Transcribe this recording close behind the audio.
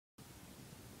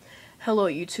Hello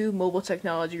YouTube, Mobile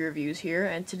Technology Reviews here,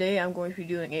 and today I'm going to be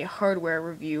doing a hardware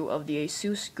review of the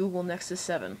Asus Google Nexus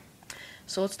 7.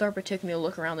 So let's start by taking a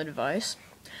look around the device.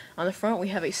 On the front we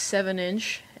have a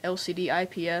 7-inch LCD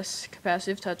IPS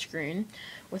capacitive touchscreen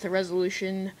with a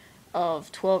resolution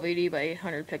of 1280 by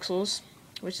 800 pixels,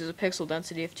 which is a pixel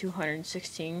density of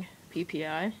 216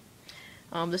 ppi.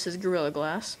 This is Gorilla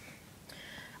Glass.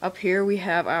 Up here we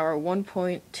have our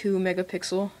 1.2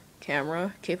 megapixel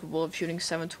camera capable of shooting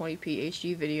 720p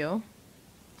HD video.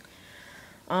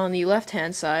 On the left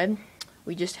hand side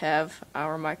we just have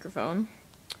our microphone.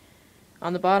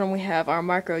 On the bottom we have our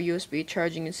micro USB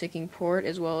charging and syncing port,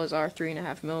 as well as our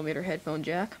 3.5mm headphone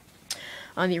jack.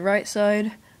 On the right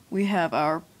side we have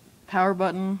our power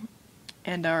button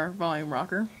and our volume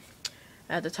rocker.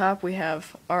 At the top we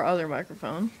have our other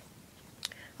microphone.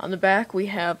 On the back we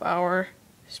have our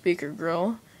speaker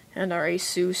grill and our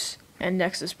Asus and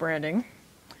Nexus branding.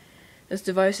 This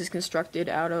device is constructed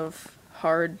out of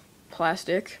hard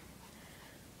plastic.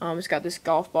 It's got this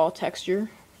golf ball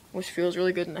texture, which feels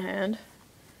really good in the hand.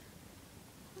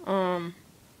 The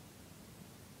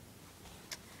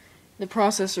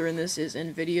processor in this is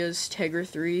NVIDIA's Tegra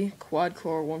 3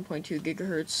 quad-core 1.2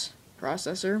 GHz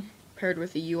processor, paired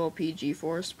with the ULP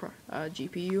GeForce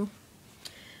GPU.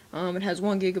 It has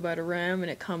 1 GB of RAM,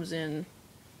 and it comes in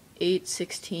 8,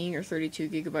 16, or 32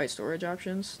 GB storage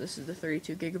options. This is the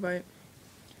 32 GB.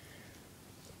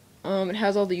 It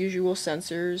has all the usual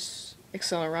sensors: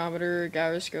 accelerometer,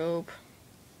 gyroscope,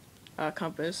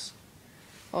 compass,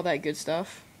 all that good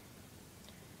stuff.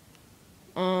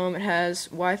 It has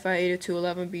Wi-Fi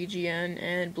 802.11 BGN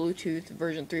and Bluetooth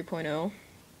version 3.0.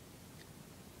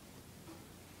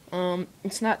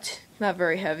 It's not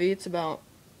very heavy. It's about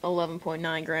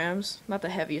 11.9 grams. Not the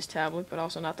heaviest tablet, but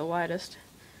also not the lightest.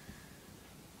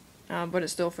 But it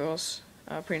still feels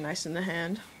pretty nice in the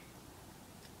hand.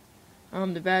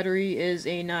 The battery is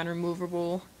a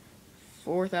non-removable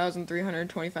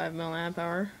 4,325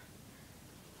 mAh,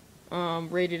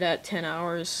 rated at 10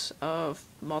 hours of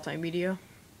multimedia,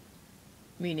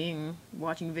 meaning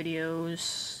watching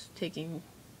videos, taking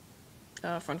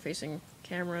front-facing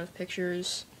camera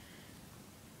pictures,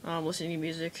 listening to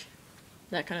music,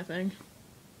 that kind of thing.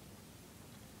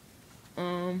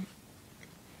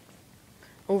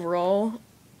 Overall,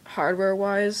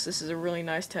 hardware-wise, this is a really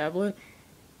nice tablet.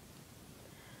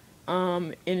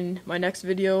 In my next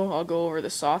video, I'll go over the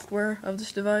software of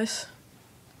this device.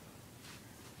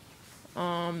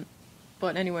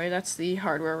 But anyway, that's the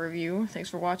hardware review. Thanks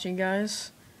for watching,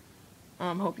 guys.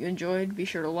 Hope you enjoyed. Be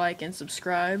sure to like and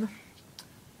subscribe.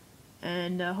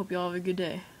 And hope you all have a good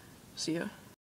day. See ya.